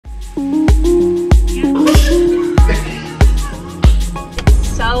It's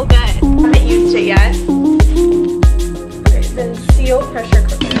so good. I haven't used it yet. Okay, then Seal pressure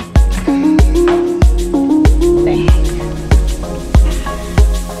cooker.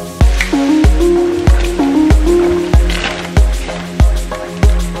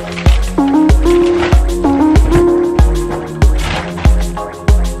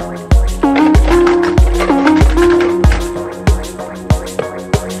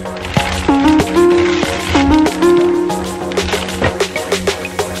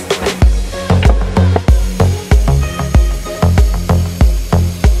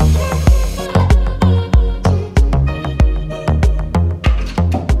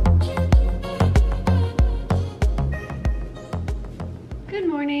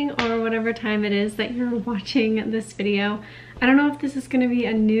 Time it is that you're watching this video. I don't know if this is going to be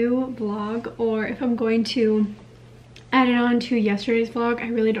a new vlog or if I'm going to add it on to yesterday's vlog. I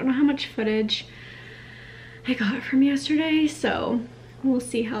really don't know how much footage I got from yesterday, so we'll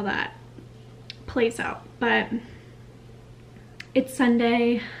see how that plays out. But it's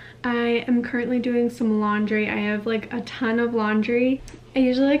Sunday. I am currently doing some laundry. I have like a ton of laundry. I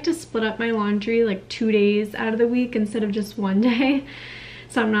usually like to split up my laundry like 2 days out of the week instead of just one day,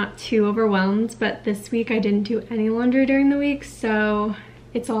 so I'm not too overwhelmed. But this week I didn't do any laundry during the week, so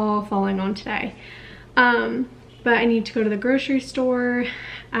it's all falling on today. But I need to go to the grocery store.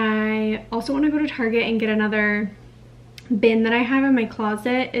 I also want to go to Target and get another bin that I have in my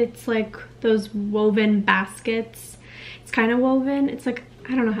closet. It's like those woven baskets. It's kind of woven. It's like,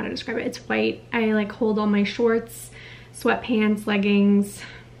 I don't know how to describe it. It's white. I like hold all my shorts, sweatpants, leggings,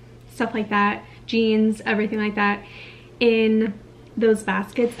 stuff like that, jeans, everything like that in those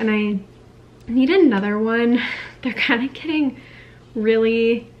baskets, and I need another one. They're kind of getting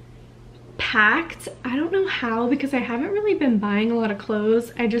really packed. I don't know how, because I haven't really been buying a lot of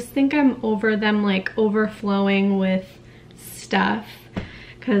clothes. I just think I'm over them like overflowing with stuff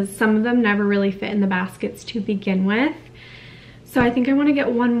because some of them never really fit in the baskets to begin with. So I think I want to get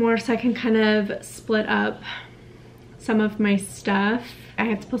one more so I can kind of split up some of my stuff. I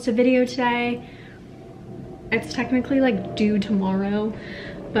have to post a video today. It's technically like due tomorrow,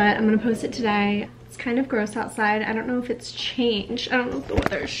 but I'm gonna post it today. It's kind of gross outside. I don't know if it's changed. I don't know if the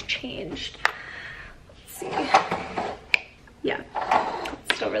weather's changed. Let's see. Yeah,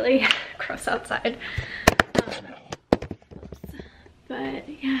 it's still really gross outside. But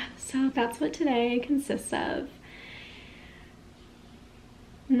yeah, so that's what today consists of.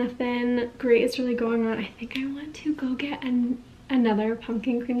 Nothing great is really going on. I think I want to go get another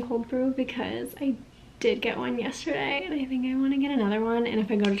pumpkin cream cold brew because I did get one yesterday and I think I want to get another one. And if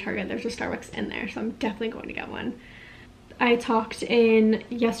I go to Target, there's a Starbucks in there, so I'm definitely going to get one. I talked in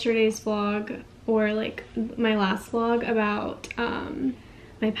yesterday's vlog, or like my last vlog, about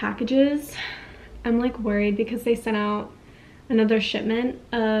my packages. I'm like worried because they sent out another shipment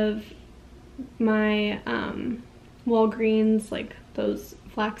of my Walgreens, like those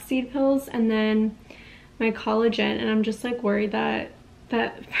flaxseed pills, and then my collagen, and I'm just like worried that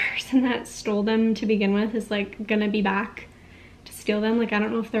that person that stole them to begin with is like gonna be back to steal them. Like I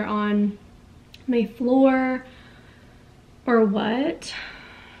don't know if they're on my floor or what,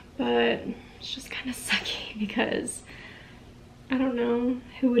 but it's just kind of sucky because I don't know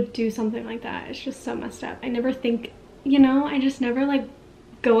who would do something like that. It's just so messed up. I never think, you know, I just never like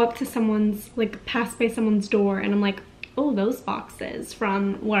go up to someone's, like pass by someone's door and I'm like, oh, those boxes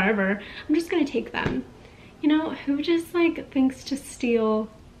from wherever, I'm just gonna take them. You know, who just like thinks to steal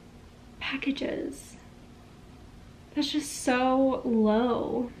packages? That's just so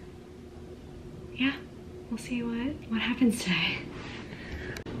low. Yeah, we'll see what happens today.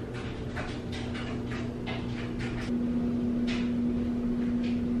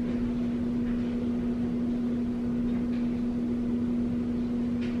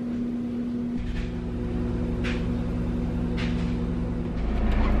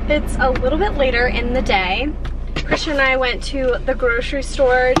 It's a little bit later in the day. Christian and I went to the grocery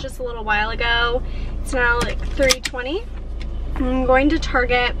store just a little while ago. It's now like 3:20. I'm going to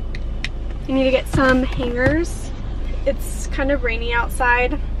Target. I need to get some hangers. It's kind of rainy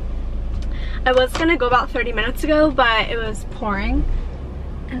outside. I was gonna go about 30 minutes ago, but it was pouring.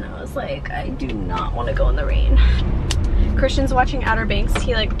 And I was like, I do not want to go in the rain. Christian's watching Outer Banks.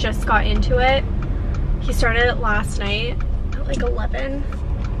 He like just got into it. He started it last night at like 11.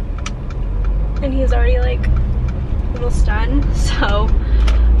 And he's already like almost done. So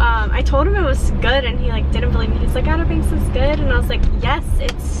I told him it was good and he like didn't believe me. He's like, Outer Banks is good, and I was like, yes,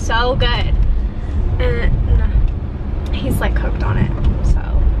 it's so good. And he's like hooked on it, so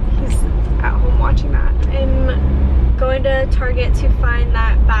he's at home watching that. I'm going to Target to find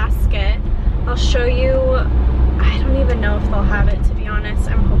that basket show you, I don't even know if they'll have it, to be honest.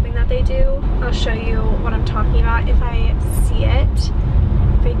 I'm hoping that they do. I'll show you what I'm talking about if I see it.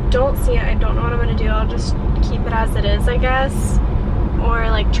 If I don't see it, I don't know what I'm gonna do. I'll just keep it as it is, I guess. Or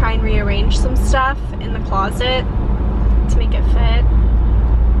like try and rearrange some stuff in the closet to make it fit.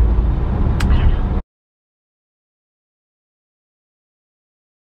 I don't know.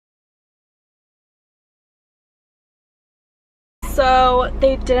 So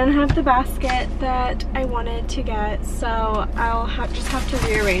they didn't have the basket that I wanted to get, so I'll just have to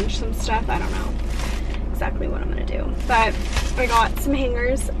rearrange some stuff. I don't know exactly what I'm gonna do, but I got some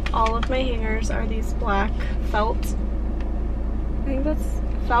hangers. All of my hangers are these black felt. I think that's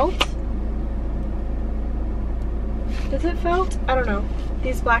felt. Is it felt? I don't know.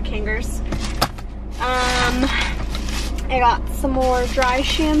 These black hangers. I got some more dry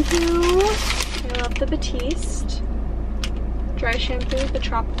shampoo. I love the Batiste dry shampoo, the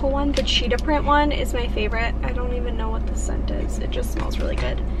tropical one. The cheetah print one is my favorite. I don't even know what the scent is. It just smells really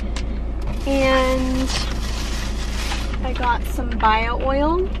good. And I got some bio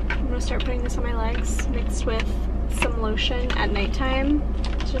oil. I'm gonna start putting this on my legs mixed with some lotion at nighttime,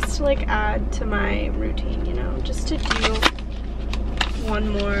 just to like add to my routine, you know, just to do one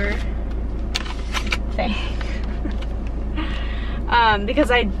more thing.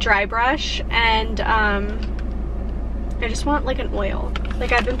 Because I dry brush and I just want like an oil.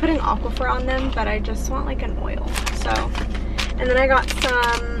 Like I've been putting Aquaphor on them, but I just want like an oil. So, and then I got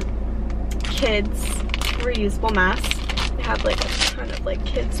some kids reusable masks. I have like a ton of like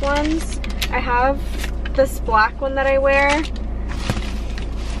kids ones. I have this black one that I wear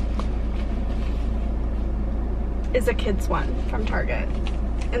is a kids one from Target,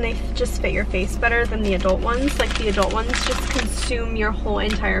 and they just fit your face better than the adult ones. Like the adult ones just consume your whole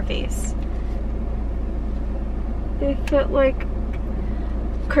entire face. They fit like,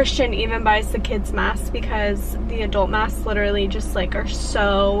 Christian even buys the kids masks because the adult masks literally just like are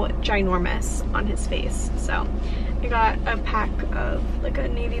so ginormous on his face. So I got a pack of like a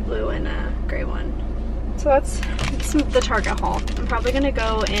navy blue and a gray one. So that's the Target haul. I'm probably gonna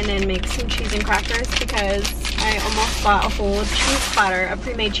go in and make some cheese and crackers because I almost bought a whole cheese platter, a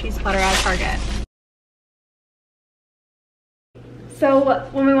pre-made cheese platter at Target. So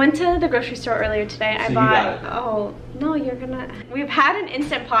when we went to the grocery store earlier today, I bought, oh, no, you're gonna, we've had an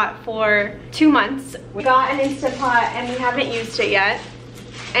Instant Pot for 2 months. We got an Instant Pot and we haven't used it yet.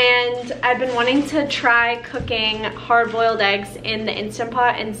 And I've been wanting to try cooking hard-boiled eggs in the Instant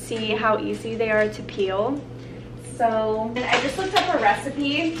Pot and see how easy they are to peel. So, and I just looked up a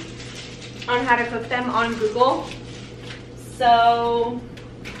recipe on how to cook them on Google. So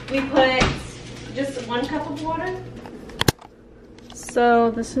we put just 1 cup of water.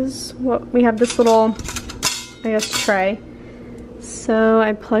 So this is what we have, this little, I guess, tray. So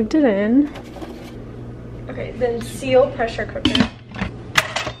I plugged it in. Okay, then seal pressure cooker.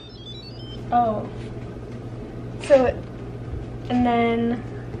 Oh. So, and then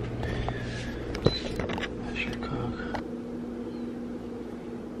pressure cook.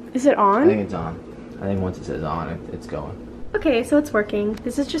 Is it on? I think it's on. I think once it says on, it's going. Okay, so it's working.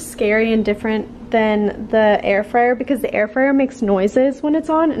 This is just scary and different than the air fryer because the air fryer makes noises when it's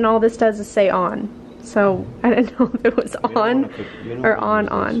on and all this does is say on. So I didn't know if it was on or on.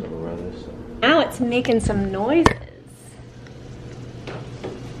 Now it's making some noises.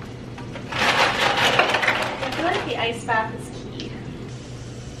 I feel like the ice bath is key. I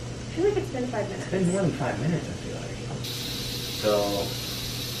feel like it's been 5 minutes. It's been more than 5 minutes, I feel like. So,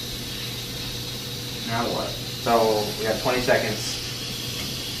 now what? So we got 20 seconds.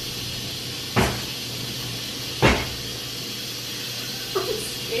 I'm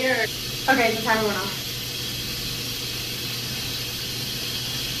scared. Okay, the timer went off.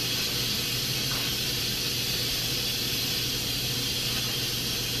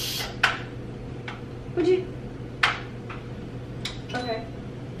 Would you? Okay.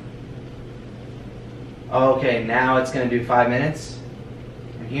 Okay, now it's gonna do 5 minutes.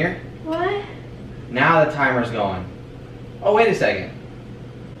 From here? What? Now the timer's going. Oh, wait a second.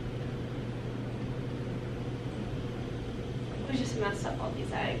 We just messed up all these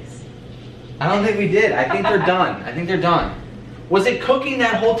eggs. I don't think we did. I think they're done. I think they're done. Was it cooking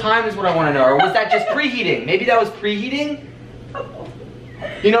that whole time is what I want to know, or was that just preheating? Maybe that was preheating?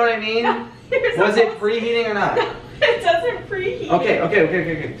 You know what I mean? Was it preheating or not? No, it doesn't preheat.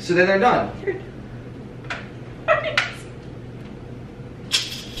 Okay. So then they're done.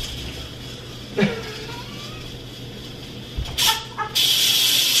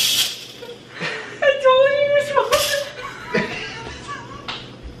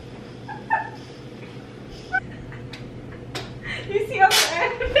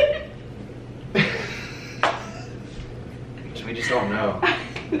 We just don't know.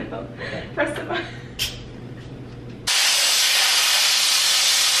 No. Press the button.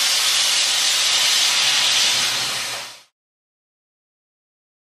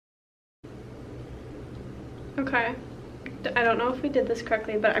 Okay. I don't know if we did this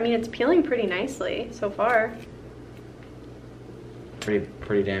correctly, but I mean, it's peeling pretty nicely so far.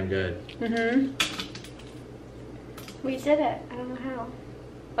 Pretty damn good. Mm-hmm. We did it. I don't know how.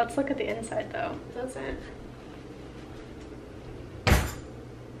 Let's look at the inside though. It doesn't.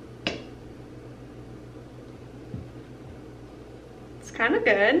 It's kind of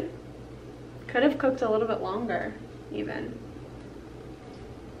good. Could have cooked a little bit longer, even.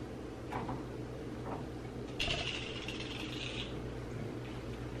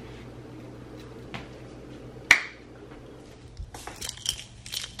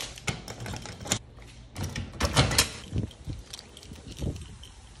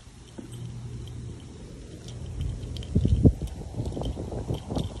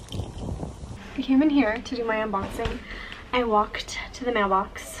 I came in here to do my unboxing. I walked to the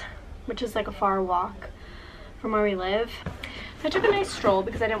mailbox, which is like a far walk from where we live. I took a nice stroll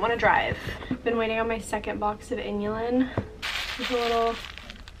because I didn't want to drive. I've been waiting on my second box of inulin. There's a little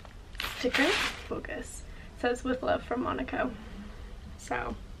sticker. Focus. It says with love from Monaco.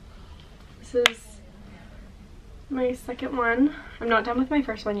 So this is my second one. I'm not done with my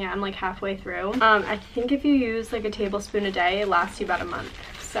first one yet. I'm like halfway through. I think if you use like a tablespoon a day, it lasts you about a month.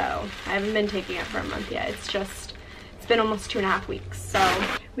 So I haven't been taking it for a month yet. It's been almost 2.5 weeks. So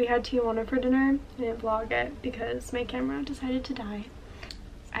we had Tijuana for dinner. I didn't vlog it because my camera decided to die.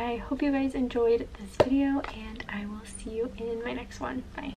 I hope you guys enjoyed this video and I will see you in my next one. Bye.